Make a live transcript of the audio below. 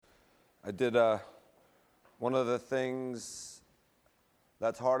I did one of the things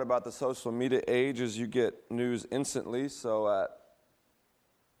that's hard about the social media age is you get news instantly. So at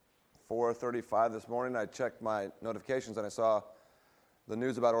 4:35 this morning, I checked my notifications and I saw the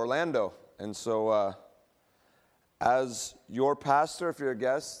news about Orlando. And so as your pastor, if you're a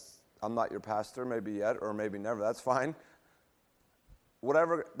guest, I'm not your pastor, maybe yet or maybe never, that's fine.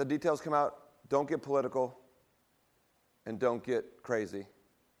 Whatever the details come out, don't get political and don't get crazy.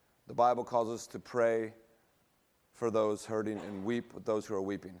 The Bible calls us to pray for those hurting and weep with those who are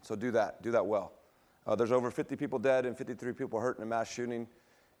weeping. So do that well. There's over 50 people dead and 53 people hurt in a mass shooting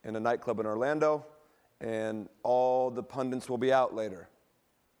in a nightclub in Orlando, and all the pundits will be out later.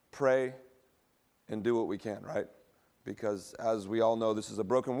 Pray and do what we can, right? Because as we all know, this is a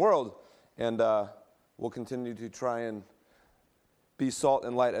broken world, and we'll continue to try and be salt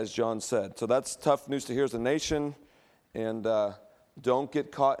and light, as John said. So that's tough news to hear as a nation, and don't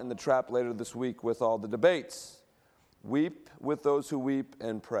get caught in the trap later this week with all the debates. Weep with those who weep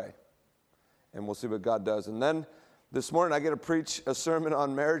and pray, and we'll see what God does. And then this morning I get to preach a sermon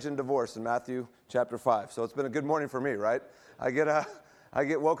on marriage and divorce in Matthew chapter 5. So it's been a good morning for me, right? I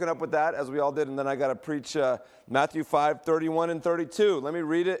get woken up with that, as we all did, and then I got to preach Matthew 5, 31 and 32. Let me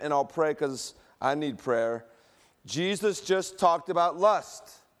read it, and I'll pray because I need prayer. Jesus just talked about lust,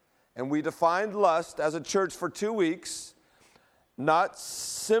 and we defined lust as a church for 2 weeks, not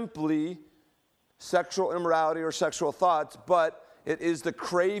simply sexual immorality or sexual thoughts, but it is the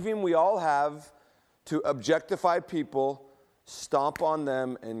craving we all have to objectify people, stomp on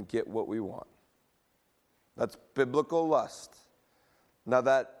them, and get what we want. That's biblical lust. Now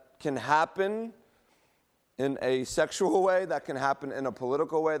that can happen in a sexual way, that can happen in a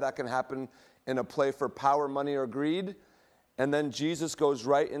political way, that can happen in a play for power, money, or greed. And then Jesus goes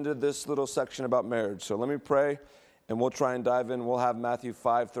right into this little section about marriage. So let me pray, and we'll try and dive in. We'll have Matthew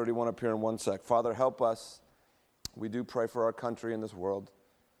 5:31 up here in one sec. Father, help us. We do pray for our country and this world.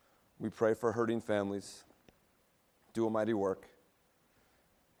 We pray for hurting families. Do a mighty work.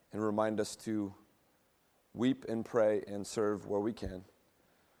 And remind us to weep and pray and serve where we can.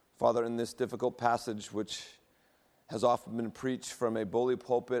 Father, in this difficult passage, which has often been preached from a bully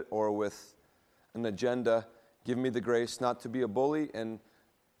pulpit or with an agenda, give me the grace not to be a bully, and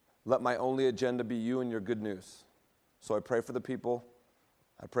let my only agenda be you and your good news. So I pray for the people,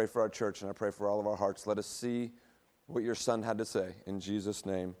 I pray for our church, and I pray for all of our hearts. Let us see what your Son had to say. In Jesus'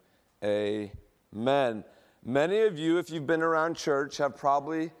 name, amen. Many of you, if you've been around church, have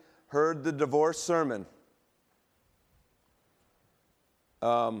probably heard the divorce sermon.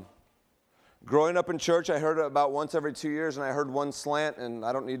 Growing up in church, I heard it about once every 2 years, and I heard one slant, and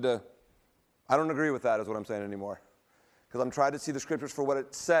I don't agree with that, is what I'm saying anymore. Because I'm trying to see the scriptures for what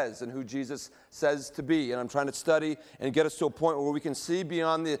it says and who Jesus says to be. And I'm trying to study and get us to a point where we can see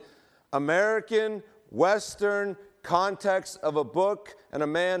beyond the American, Western context of a book and a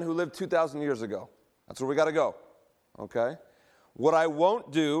man who lived 2,000 years ago. That's where we got to go, okay? What I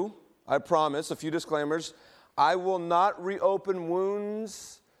won't do, I promise, a few disclaimers, I will not reopen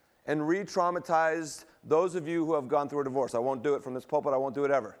wounds and re-traumatize those of you who have gone through a divorce. I won't do it from this pulpit. I won't do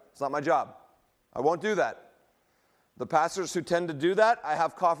it ever. It's not my job. I won't do that. The pastors who tend to do that, I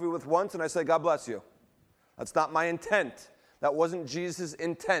have coffee with once and I say, God bless you. That's not my intent. That wasn't Jesus'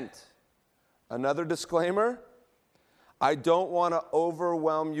 intent. Another disclaimer, I don't want to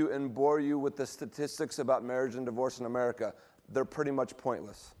overwhelm you and bore you with the statistics about marriage and divorce in America. They're pretty much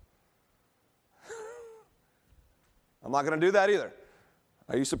pointless. I'm not going to do that either.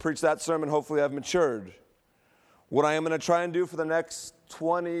 I used to preach that sermon. Hopefully I've matured. What I am going to try and do for the next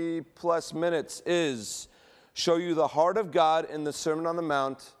 20 plus minutes is show you the heart of God in the Sermon on the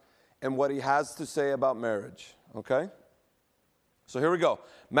Mount and what he has to say about marriage, okay? So here we go.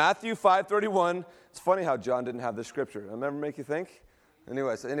 Matthew 5:31. It's funny how John didn't have this scripture. Does that ever make you think?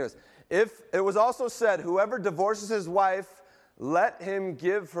 Anyways. If it was also said, whoever divorces his wife, let him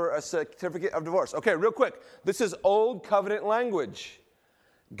give her a certificate of divorce. Okay, real quick. This is old covenant language.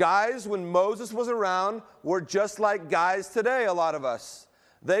 Guys, when Moses was around, were just like guys today, a lot of us.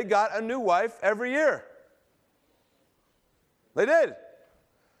 They got a new wife every year. They did.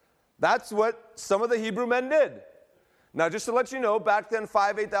 That's what some of the Hebrew men did. Now, just to let you know, back then,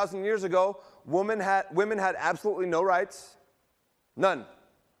 8,000 years ago, women had absolutely no rights. None.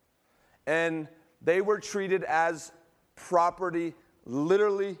 And they were treated as property,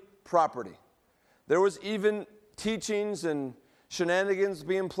 literally property. There was even teachings and shenanigans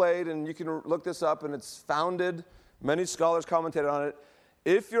being played, and you can look this up, and it's founded. Many scholars commented on it.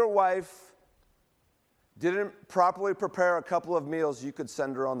 If your wife didn't properly prepare a couple of meals, you could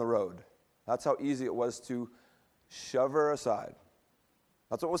send her on the road. That's how easy it was to shove her aside.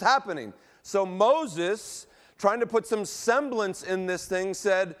 That's what was happening. So Moses, trying to put some semblance in this thing,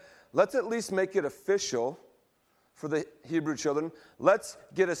 said, let's at least make it official for the Hebrew children. Let's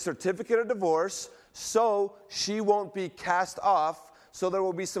get a certificate of divorce so she won't be cast off, so there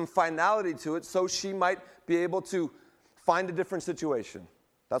will be some finality to it, so she might be able to find a different situation.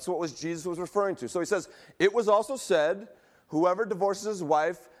 That's what Jesus was referring to. So he says, it was also said, whoever divorces his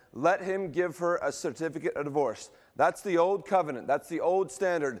wife, let him give her a certificate of divorce. That's the old covenant. That's the old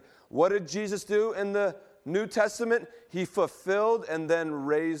standard. What did Jesus do in the New Testament? He fulfilled and then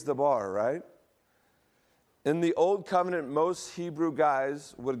raised the bar, right? In the old covenant, most Hebrew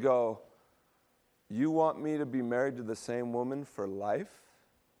guys would go, you want me to be married to the same woman for life?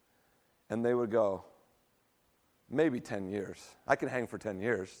 And they would go, maybe 10 years. I can hang for 10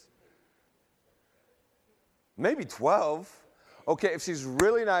 years. Maybe 12. Okay, if she's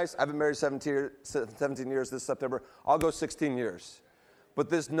really nice, I've been married 17 years this September, I'll go 16 years. But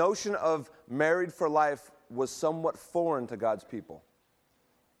this notion of married for life was somewhat foreign to God's people.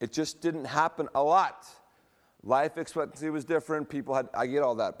 It just didn't happen a lot. Life expectancy was different. I get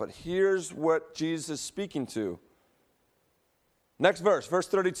all that. But here's what Jesus is speaking to. Next verse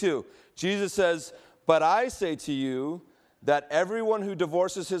 32. Jesus says, but I say to you that everyone who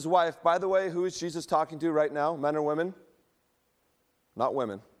divorces his wife, by the way, who is Jesus talking to right now, men or women? Not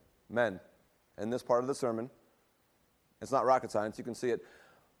women, men. In this part of the sermon, it's not rocket science, you can see it.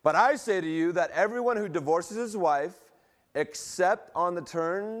 But I say to you that everyone who divorces his wife, except on the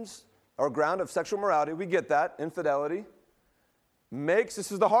terms or ground of sexual morality, we get that, infidelity, this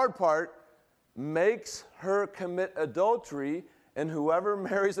is the hard part, makes her commit adultery, and whoever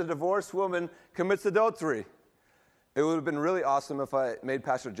marries a divorced woman commits adultery. It would have been really awesome if I made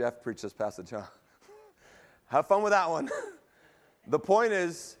Pastor Jeff preach this passage, huh? Have fun with that one. The point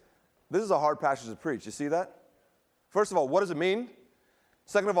is, this is a hard passage to preach. You see that? First of all, what does it mean?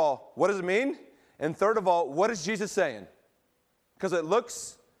 Second of all, what does it mean? And third of all, what is Jesus saying? Because it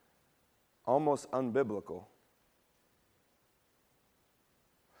looks almost unbiblical.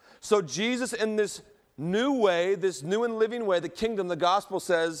 So Jesus, in this new way, this new and living way, the kingdom, the gospel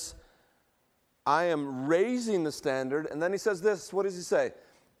says, I am raising the standard. And then he says this, what does he say?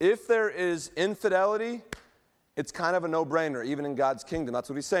 If there is infidelity, it's kind of a no-brainer, even in God's kingdom. That's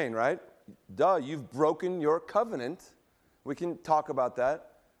what he's saying, right? Duh, you've broken your covenant. We can talk about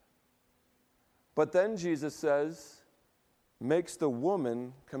that. But then Jesus says, makes the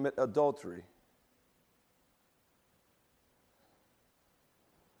woman commit adultery.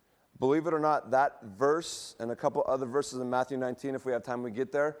 Believe it or not, that verse and a couple other verses in Matthew 19, if we have time we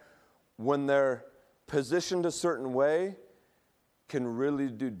get there, when they're positioned a certain way, can really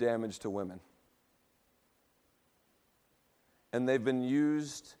do damage to women. And they've been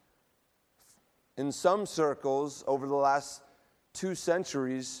used in some circles over the last 2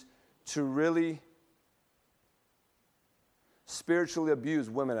 centuries to really spiritually abuse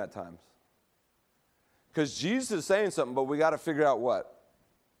women at times. Because Jesus is saying something, but we got to figure out what.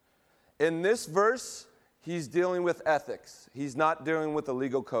 In this verse, he's dealing with ethics. He's not dealing with the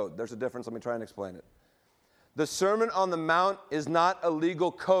legal code. There's a difference. Let me try and explain it. The Sermon on the Mount is not a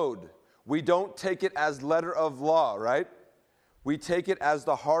legal code. We don't take it as letter of law, right? We take it as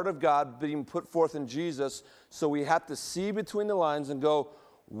the heart of God being put forth in Jesus, so we have to see between the lines and go,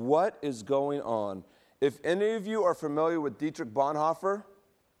 what is going on? If any of you are familiar with Dietrich Bonhoeffer,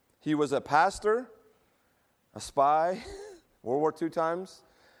 he was a pastor, a spy, World War II times,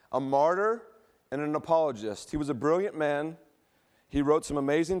 a martyr, and an apologist. He was a brilliant man. He wrote some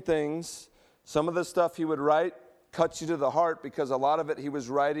amazing things. Some of the stuff he would write cuts you to the heart because a lot of it he was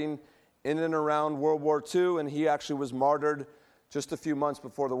writing in and around World War II, and he actually was martyred just a few months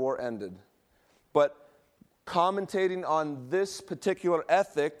before the war ended. But commentating on this particular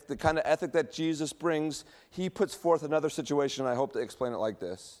ethic, the kind of ethic that Jesus brings, he puts forth another situation, and I hope to explain it like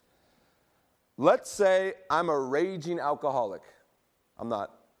this. Let's say I'm a raging alcoholic. I'm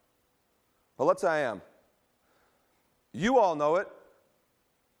not. But let's say I am. You all know it.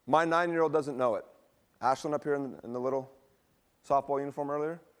 My 9-year-old doesn't know it. Ashlyn up here in the little softball uniform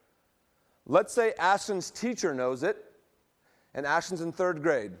earlier. Let's say Ashlyn's teacher knows it, and Ashlyn's in 3rd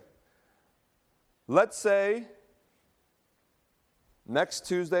grade. Let's say next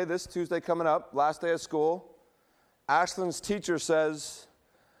Tuesday, this Tuesday coming up, last day of school, Ashlyn's teacher says,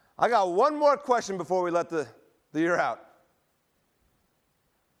 I got one more question before we let the year out.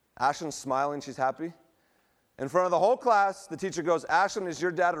 Ashlyn's smiling, she's happy. In front of the whole class, the teacher goes, Ashlyn, is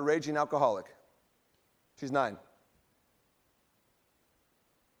your dad a raging alcoholic? She's 9.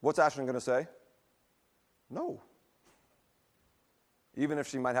 What's Ashlyn going to say? No. Even if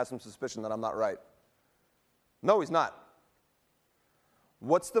she might have some suspicion that I'm not right. No, he's not.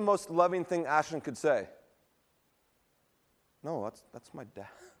 What's the most loving thing Ashton could say? No, that's my dad.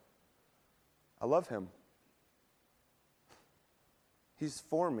 I love him. He's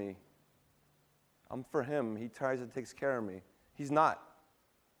for me. I'm for him. He tries to take care of me. He's not.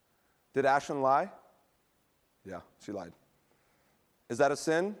 Did Ashton lie? Yeah, she lied. Is that a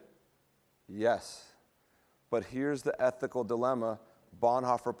sin? Yes. But here's the ethical dilemma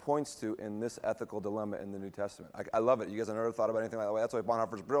Bonhoeffer points to in this ethical dilemma in the New Testament. I love it. You guys have never thought about anything like that way. That's why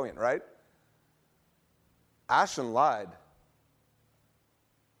Bonhoeffer's brilliant, right? Ashton lied.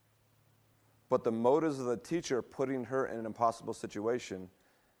 But the motives of the teacher putting her in an impossible situation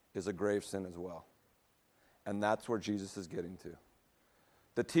is a grave sin as well. And that's where Jesus is getting to.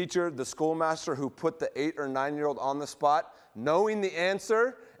 The teacher, the schoolmaster who put the 8 or 9-year-old on the spot, knowing the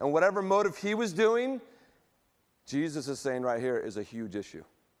answer and whatever motive he was doing, Jesus is saying right here is a huge issue.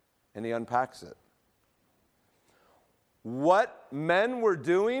 And he unpacks it. What men were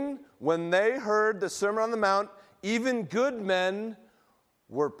doing when they heard the Sermon on the Mount, even good men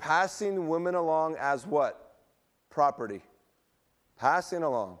were passing women along as what? Property. Passing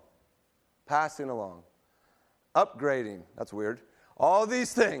along. Passing along. Upgrading. That's weird. All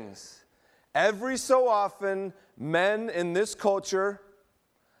these things. Every so often, men in this culture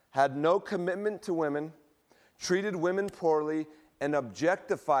had no commitment to women, treated women poorly, and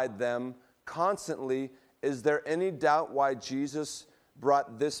objectified them constantly. Is there any doubt why Jesus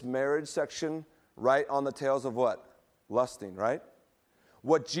brought this marriage section right on the tails of what? Lusting, right?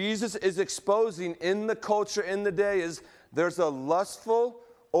 What Jesus is exposing in the culture in the day is there's a lustful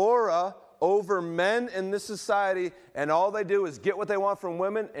aura over men in this society, and all they do is get what they want from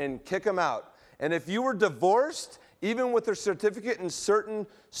women and kick them out. And if you were divorced, even with a certificate in certain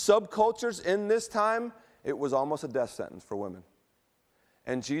subcultures in this time, it was almost a death sentence for women.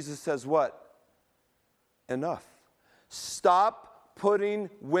 And Jesus says what? Enough. Stop putting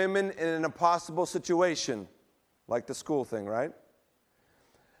women in an impossible situation, like the school thing, right?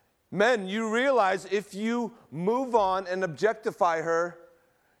 Men, you realize if you move on and objectify her,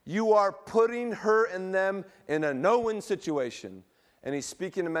 you are putting her and them in a no-win situation. And he's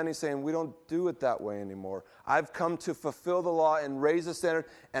speaking to men, he's saying, we don't do it that way anymore. I've come to fulfill the law and raise the standard,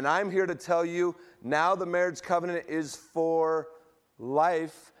 and I'm here to tell you, now the marriage covenant is for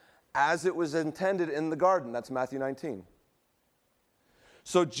life as it was intended in the garden. That's Matthew 19.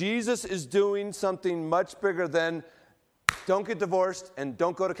 So Jesus is doing something much bigger than don't get divorced and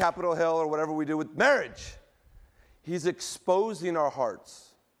don't go to Capitol Hill or whatever we do with marriage. He's exposing our hearts.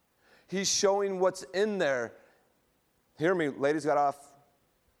 He's showing what's in there. Hear me, ladies got off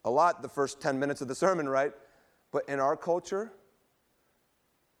a lot the first 10 minutes of the sermon, right? But in our culture,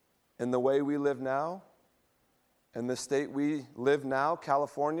 in the way we live now, in the state we live now,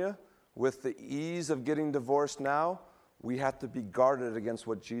 California, with the ease of getting divorced now, we have to be guarded against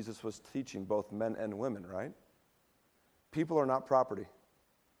what Jesus was teaching, both men and women, right? People are not property.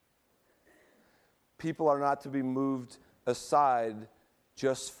 People are not to be moved aside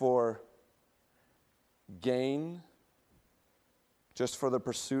just for gain, just for the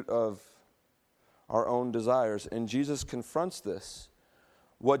pursuit of our own desires. And Jesus confronts this.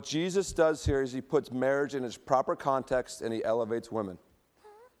 What Jesus does here is he puts marriage in its proper context and he elevates women.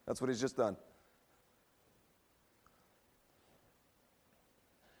 That's what he's just done.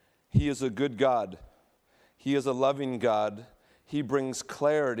 He is a good God. He is a loving God. He brings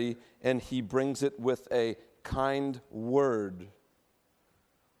clarity and he brings it with a kind word.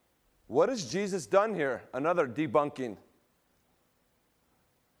 What has Jesus done here? Another debunking.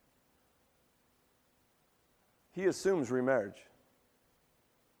 He assumes remarriage.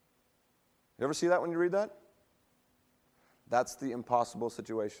 You ever see that when you read that? That's the impossible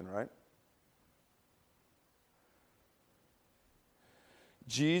situation, right?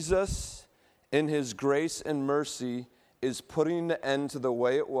 Jesus, in his grace and mercy, is putting an end to the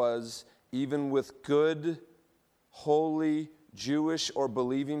way it was, even with good, holy, Jewish or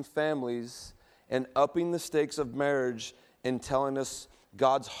believing families, and upping the stakes of marriage and telling us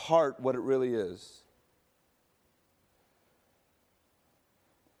God's heart, what it really is.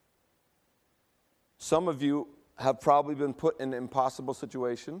 Some of you have probably been put in an impossible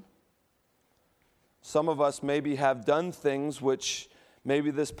situation. Some of us maybe have done things which maybe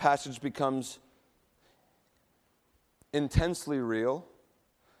this passage becomes intensely real.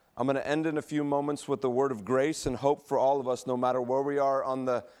 I'm going to end in a few moments with the word of grace and hope for all of us, no matter where we are on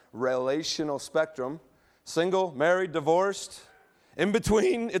the relational spectrum. Single, married, divorced, in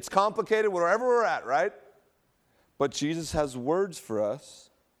between, it's complicated, wherever we're at, right? But Jesus has words for us.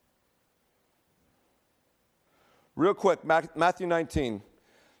 Real quick, Matthew 19.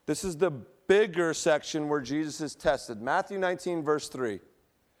 This is the bigger section where Jesus is tested. Matthew 19, verse 3.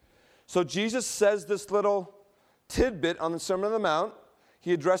 So Jesus says this little tidbit on the Sermon on the Mount.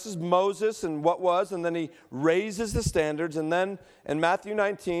 He addresses Moses and what was, and then he raises the standards. And then in Matthew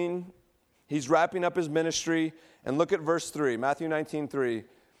 19, he's wrapping up his ministry. And look at verse 3, Matthew 19:3.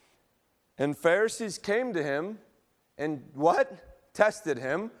 And Pharisees came to him and what? Tested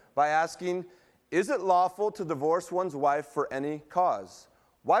him by asking, is it lawful to divorce one's wife for any cause?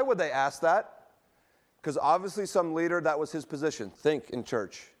 Why would they ask that? Because obviously some leader, that was his position. Think in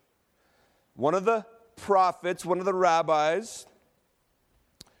church. One of the prophets, one of the rabbis,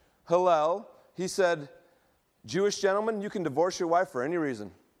 Hillel, he said, Jewish gentlemen, you can divorce your wife for any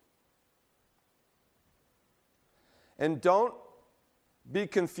reason. And don't be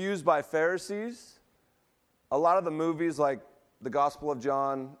confused by Pharisees. A lot of the movies like the Gospel of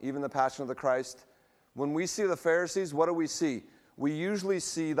John, even the Passion of the Christ, when we see the Pharisees, what do we see? We usually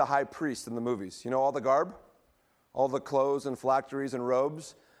see the high priest in the movies. You know, all the garb, all the clothes and phylacteries and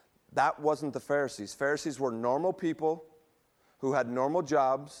robes. That wasn't the Pharisees. Pharisees were normal people who had normal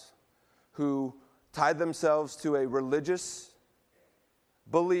jobs, who tied themselves to a religious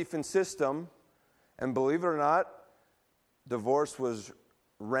belief and system, and believe it or not, divorce was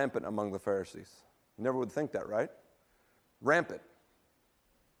rampant among the Pharisees. You never would think that, right? Rampant.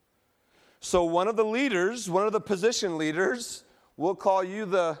 So one of the leaders, one of the position leaders, we'll call you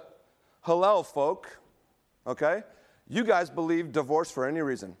the Hillel folk, okay? You guys believe divorce for any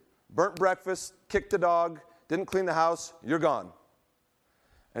reason. Burnt breakfast, kicked a dog, didn't clean the house, you're gone.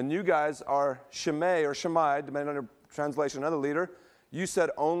 And you guys are Shammai or Shammai, depending on your translation, another leader. You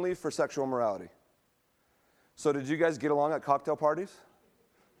said only for sexual morality. So did you guys get along at cocktail parties?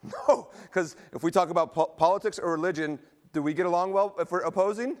 No, because if we talk about politics or religion, do we get along well if we're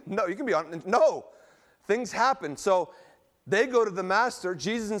opposing? No, you can be on. No, things happen. So they go to the master,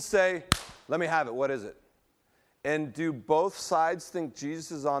 Jesus, and say, let me have it. What is it? And do both sides think Jesus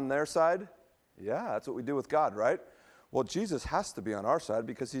is on their side? Yeah, that's what we do with God, right? Well, Jesus has to be on our side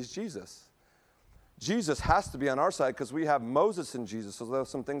because he's Jesus. Jesus has to be on our side because we have Moses and Jesus, so there's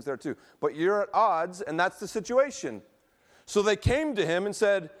some things there too. But you're at odds, and that's the situation. So they came to him and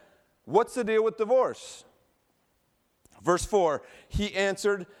said, what's the deal with divorce? Verse 4, he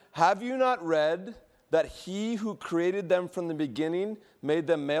answered, have you not read that he who created them from the beginning made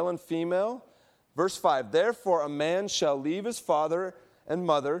them male and female? Verse 5, therefore a man shall leave his father and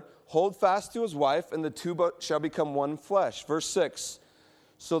mother, hold fast to his wife, and the two shall become one flesh. Verse 6,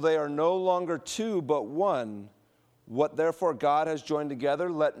 so they are no longer two, but one. What therefore God has joined together,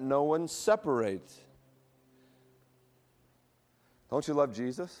 let no one separate. Don't you love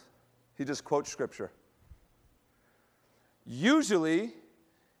Jesus? He just quotes Scripture. Usually,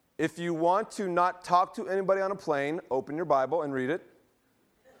 if you want to not talk to anybody on a plane, open your Bible and read it.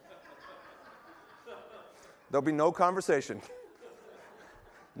 There'll be no conversation.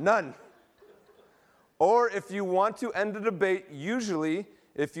 None. Or if you want to end a debate, usually,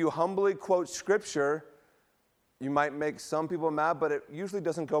 if you humbly quote Scripture, you might make some people mad, but it usually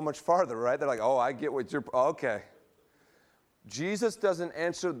doesn't go much farther, right? They're like, oh, I get what you're, okay. Jesus doesn't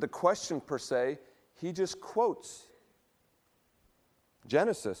answer the question per se. He just quotes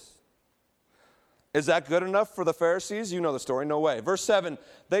Genesis. Is that good enough for the Pharisees? You know the story. No way. Verse 7,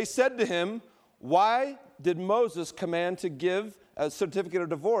 they said to him, why did Moses command to give a certificate of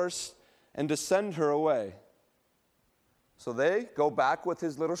divorce and to send her away? So they go back with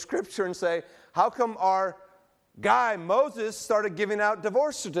his little scripture and say, how come our guy Moses started giving out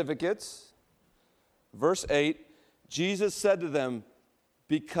divorce certificates? Verse 8, Jesus said to them,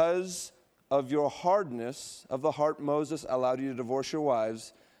 because of your hardness of the heart, Moses allowed you to divorce your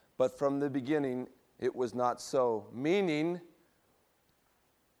wives, but from the beginning it was not so. Meaning,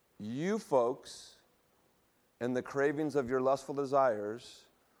 you folks and the cravings of your lustful desires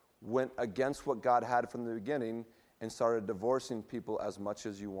went against what God had from the beginning and started divorcing people as much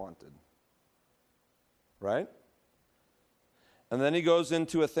as you wanted. Right? And then he goes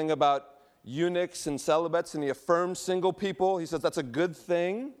into a thing about eunuchs and celibates, and he affirms single people. He says that's a good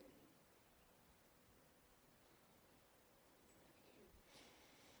thing.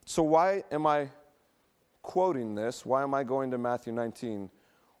 So why am I quoting this? Why am I going to Matthew 19?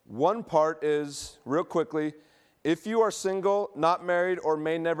 One part is, real quickly, if you are single, not married, or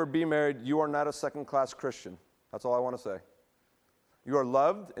may never be married, you are not a second-class Christian. That's all I want to say. You are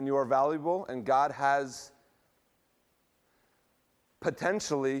loved and you are valuable, and God has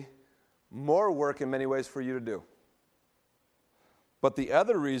potentially more work in many ways for you to do. But the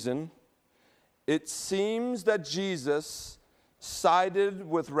other reason, it seems that Jesus sided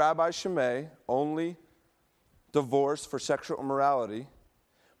with Rabbi Shammai, only divorce for sexual immorality.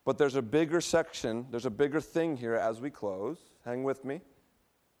 But there's a bigger section, there's a bigger thing here as we close. Hang with me.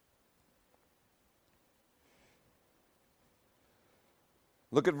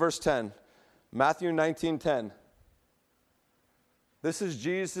 Look at verse 10. Matthew 19:10. This is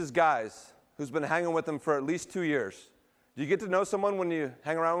Jesus' guys who's been hanging with them for at least 2 years. Do you get to know someone when you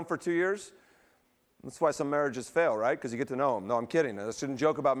hang around with them for 2 years? That's why some marriages fail, right? Because you get to know them. No, I'm kidding. I shouldn't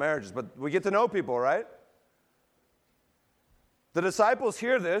joke about marriages, but we get to know people, right? The disciples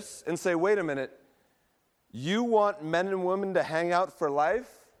hear this and say, wait a minute. You want men and women to hang out for life?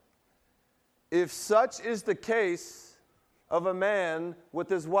 If such is the case of a man with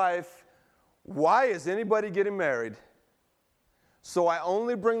his wife, why is anybody getting married? So I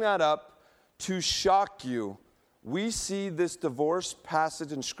only bring that up to shock you. We see this divorce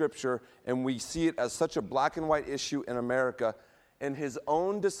passage in Scripture, and we see it as such a black and white issue in America. And his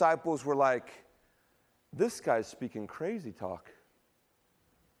own disciples were like, this guy's speaking crazy talk.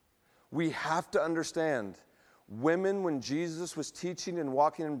 We have to understand, women, when Jesus was teaching and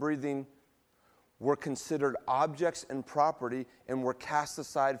walking and breathing, were considered objects and property and were cast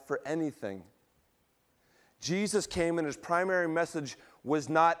aside for anything. Jesus came and his primary message was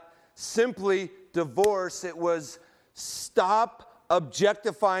not simply divorce, it was stop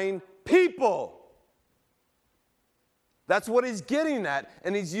objectifying people. That's what he's getting at,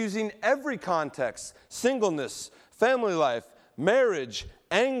 and he's using every context: singleness, family life, marriage,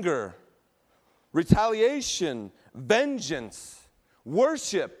 anger, retaliation, vengeance,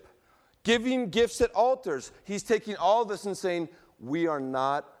 worship, giving gifts at altars. He's taking all this and saying, we are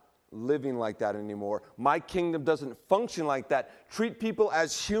not living like that anymore. My kingdom doesn't function like that. Treat people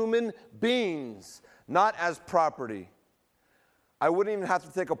as human beings, not as property. I wouldn't even have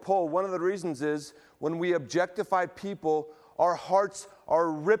to take a poll. One of the reasons is when we objectify people, our hearts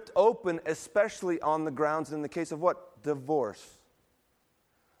are ripped open, especially on the grounds in the case of what? Divorce.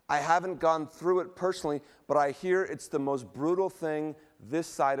 I haven't gone through it personally, but I hear it's the most brutal thing this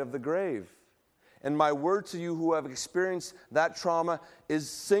side of the grave. And my word to you who have experienced that trauma is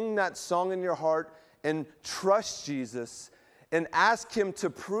sing that song in your heart and trust Jesus and ask him to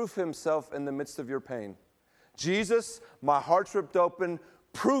prove himself in the midst of your pain. Jesus, my heart's ripped open.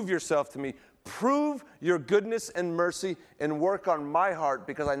 Prove yourself to me. Prove your goodness and mercy and work on my heart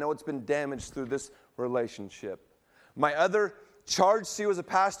because I know it's been damaged through this relationship. My other charge to you as a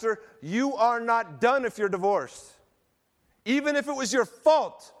pastor, you are not done if you're divorced. Even if it was your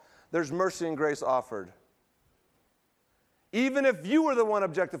fault, there's mercy and grace offered. Even if you were the one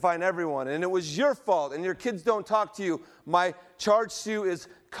objectifying everyone and it was your fault and your kids don't talk to you, my charge to you is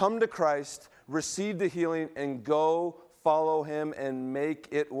come to Christ, receive the healing, and go follow him and make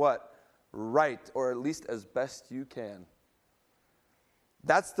it what? Right, or at least as best you can.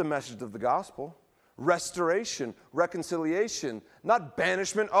 That's the message of the gospel. Restoration, reconciliation, not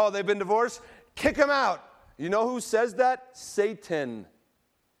banishment. Oh, they've been divorced? Kick them out. You know who says that? Satan.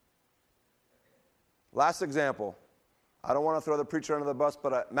 Last example. I don't want to throw the preacher under the bus,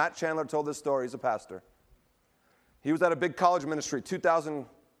 but Matt Chandler told this story. He's a pastor. He was at a big college ministry, 2,000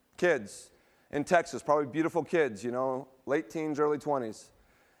 kids in Texas, probably beautiful kids, late teens, early 20s.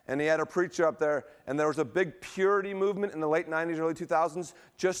 And he had a preacher up there, and there was a big purity movement in the late 90s, early 2000s.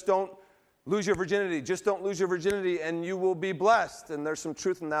 Just don't lose your virginity. Just don't lose your virginity, and you will be blessed. And there's some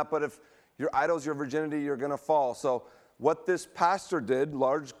truth in that, but if your idol's your virginity, you're going to fall. So what this pastor did,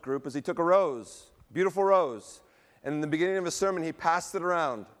 large group, is he took a rose, beautiful rose, and in the beginning of his sermon, he passed it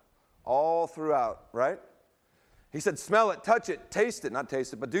around all throughout, right? He said, smell it, touch it, taste it, not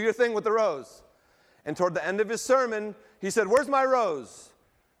taste it, but do your thing with the rose. And toward the end of his sermon, he said, where's my rose?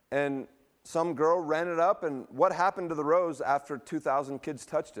 And some girl ran it up, and what happened to the rose after 2,000 kids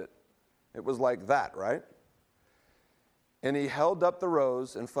touched it? It was like that, right? And he held up the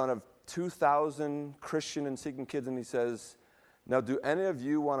rose in front of 2,000 Christian and seeking kids, and he says, now do any of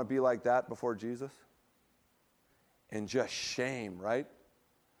you want to be like that before Jesus? And just shame, right?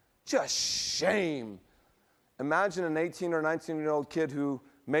 Just shame. Imagine an 18 or 19-year-old kid who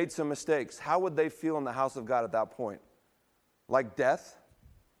made some mistakes. How would they feel in the house of God at that point? Like death?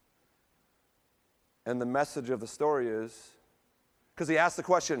 And the message of the story is, because he asked the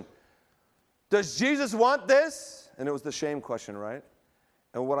question, does Jesus want this? And it was the shame question, right?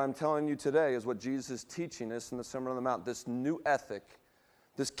 And what I'm telling you today is what Jesus is teaching us in the Sermon on the Mount. This new ethic,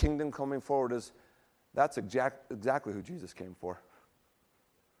 this kingdom coming forward that's exactly who Jesus came for.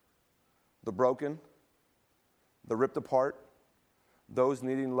 The broken, the ripped apart, those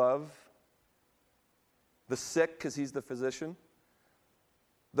needing love, the sick because he's the physician,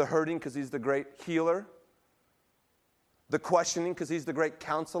 the hurting because he's the great healer, the questioning because he's the great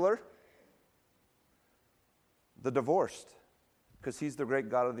counselor, the divorced because he's the great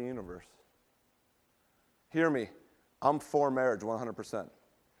God of the universe. Hear me, I'm for marriage 100%.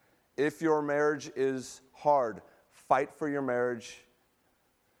 If your marriage is hard, fight for your marriage.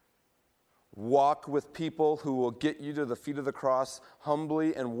 walk with people who will get you to the feet of the cross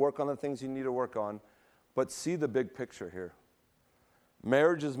humbly and work on the things you need to work on, but see the big picture here.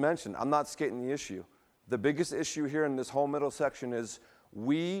 Marriage is mentioned. I'm not skating the issue. The biggest issue here in this whole middle section is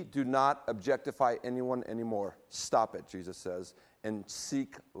we do not objectify anyone anymore. Stop it, Jesus says, and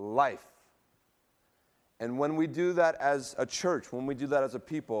seek life. And when we do that as a church, when we do that as a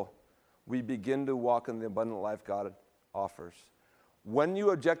people, we begin to walk in the abundant life God offers. When you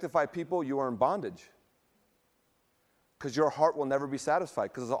objectify people, you are in bondage. Because your heart will never be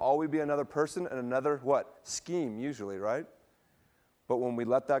satisfied. Because there'll always be another person and another, what? Scheme, usually, right? But when we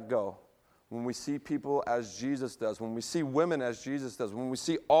let that go, when we see people as Jesus does, when we see women as Jesus does, when we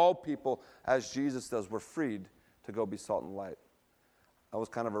see all people as Jesus does, we're freed to go be salt and light. That was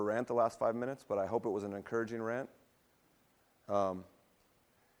kind of a rant the last 5 minutes, but I hope it was an encouraging rant.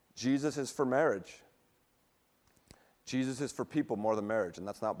 Jesus is for marriage. Jesus is for people more than marriage, and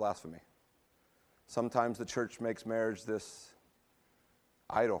that's not blasphemy. Sometimes the church makes marriage this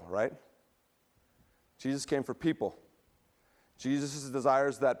idol, right? Jesus came for people. Jesus'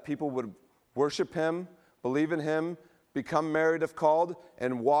 desires that people would worship him, believe in him, become married if called,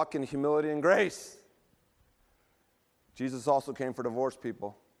 and walk in humility and grace. Jesus also came for divorced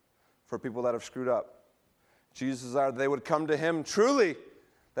people, for people that have screwed up. Jesus desired they would come to him truly,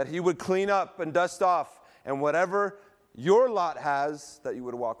 that he would clean up and dust off, and whatever your lot has, that you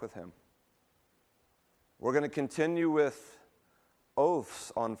would walk with him. We're going to continue with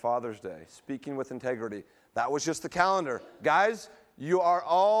oaths on Father's Day, speaking with integrity. That was just the calendar. Guys, you are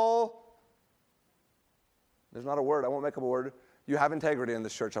all, there's not a word, I won't make up a word. You have integrity in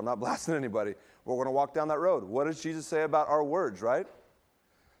this church. I'm not blasting anybody. We're going to walk down that road. What does Jesus say about our words, right?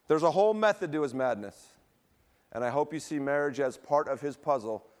 There's a whole method to his madness. And I hope you see marriage as part of his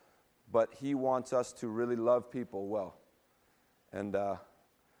puzzle, but he wants us to really love people well. And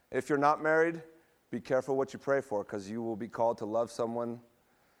if you're not married, be careful what you pray for, because you will be called to love someone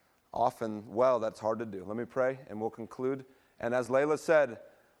often well. That's hard to do. Let me pray, and we'll conclude. And as Layla said,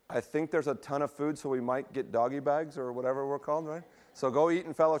 I think there's a ton of food, so we might get doggy bags or whatever we're called, right? So go eat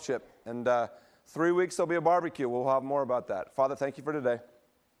and fellowship. And 3 weeks, there'll be a barbecue. We'll have more about that. Father, thank you for today.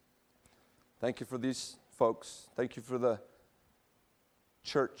 Thank you for these folks. Thank you for the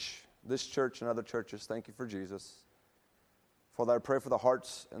church, this church and other churches. Thank you for Jesus. Father, I pray for the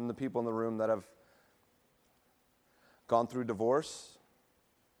hearts and the people in the room that have gone through divorce.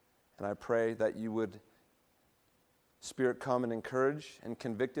 And I pray that you would, Spirit, come and encourage and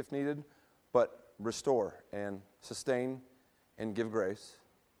convict if needed, but restore and sustain and give grace.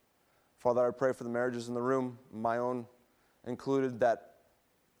 Father, I pray for the marriages in the room, my own included, that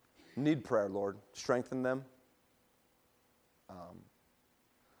need prayer, Lord. Strengthen them.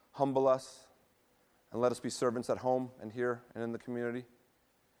 Humble us. And let us be servants at home and here and in the community.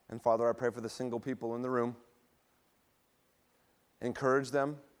 And Father, I pray for the single people in the room. Encourage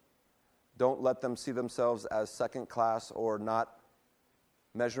them. Don't let them see themselves as second class or not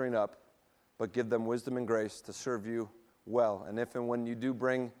measuring up, but give them wisdom and grace to serve you well. And if and when you do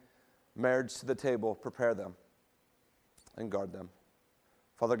bring marriage to the table, prepare them and guard them.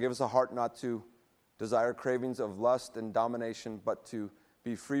 Father, give us a heart not to desire cravings of lust and domination, but to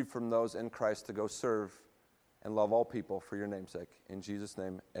be freed from those in Christ to go serve and love all people for your name's sake. In Jesus'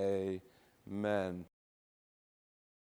 name, amen.